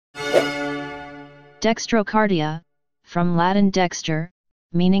Dextrocardia, from Latin dexter,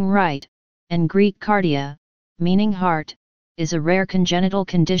 meaning right, and Greek kardia, meaning heart, is a rare congenital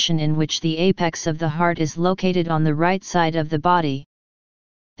condition in which the apex of the heart is located on the right side of the body.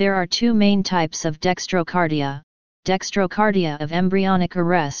 There are two main types of dextrocardia: dextrocardia of embryonic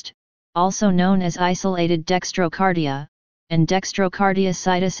arrest, also known as isolated dextrocardia, and dextrocardia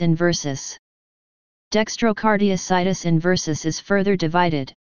situs inversus. Dextrocardia situs inversus is further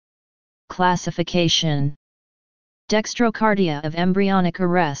divided. Classification: dextrocardia of embryonic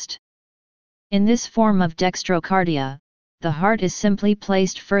arrest. In this form of dextrocardia, the heart is simply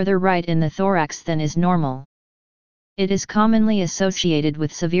placed further right in the thorax than is normal. It is commonly associated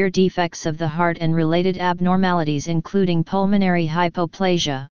with severe defects of the heart and related abnormalities including pulmonary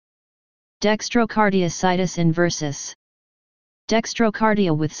hypoplasia. Dextrocardia situs inversus.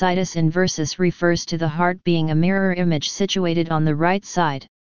 Dextrocardia with situs inversus refers to the heart being a mirror image situated on the right side.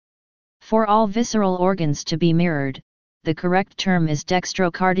 For all visceral organs to be mirrored, the correct term is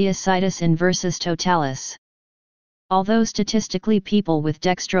dextrocardia situs inversus totalis. Although statistically people with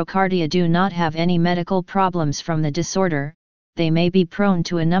dextrocardia do not have any medical problems from the disorder, they may be prone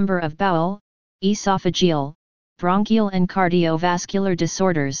to a number of bowel, esophageal, bronchial and cardiovascular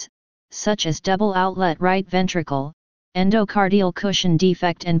disorders, such as double outlet right ventricle, endocardial cushion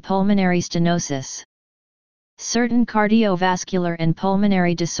defect and pulmonary stenosis. Certain cardiovascular and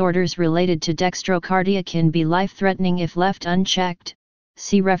pulmonary disorders related to dextrocardia can be life-threatening if left unchecked,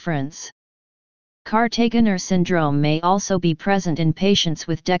 see reference. Cartagener syndrome may also be present in patients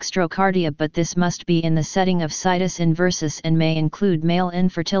with dextrocardia, but this must be in the setting of situs inversus and may include male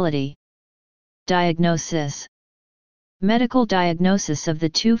infertility. Diagnosis. Medical diagnosis of the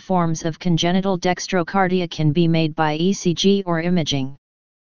two forms of congenital dextrocardia can be made by ECG or imaging.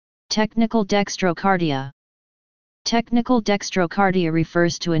 Technical dextrocardia. Technical dextrocardia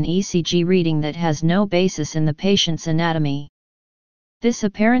refers to an ECG reading that has no basis in the patient's anatomy. This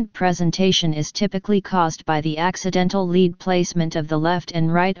apparent presentation is typically caused by the accidental lead placement of the left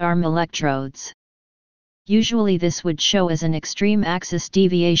and right arm electrodes. Usually this would show as an extreme axis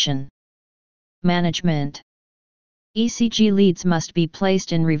deviation. Management. ECG leads must be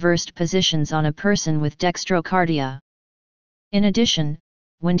placed in reversed positions on a person with dextrocardia. In addition,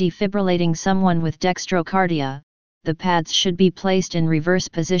 when defibrillating someone with dextrocardia, the pads should be placed in reverse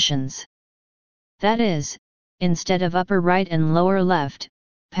positions. That is, instead of upper right and lower left,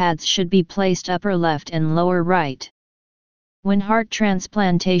 pads should be placed upper left and lower right. When heart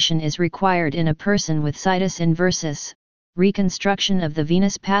transplantation is required in a person with situs inversus, reconstruction of the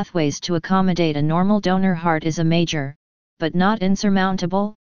venous pathways to accommodate a normal donor heart is a major, but not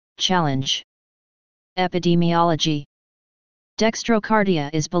insurmountable, challenge. Epidemiology. Dextrocardia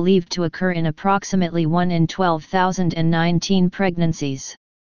is believed to occur in approximately 1 in 12,019 pregnancies.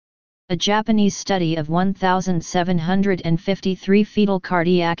 A Japanese study of 1,753 fetal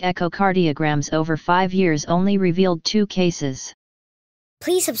cardiac echocardiograms over 5 years only revealed 2 cases.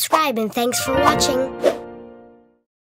 Please subscribe and thanks for watching.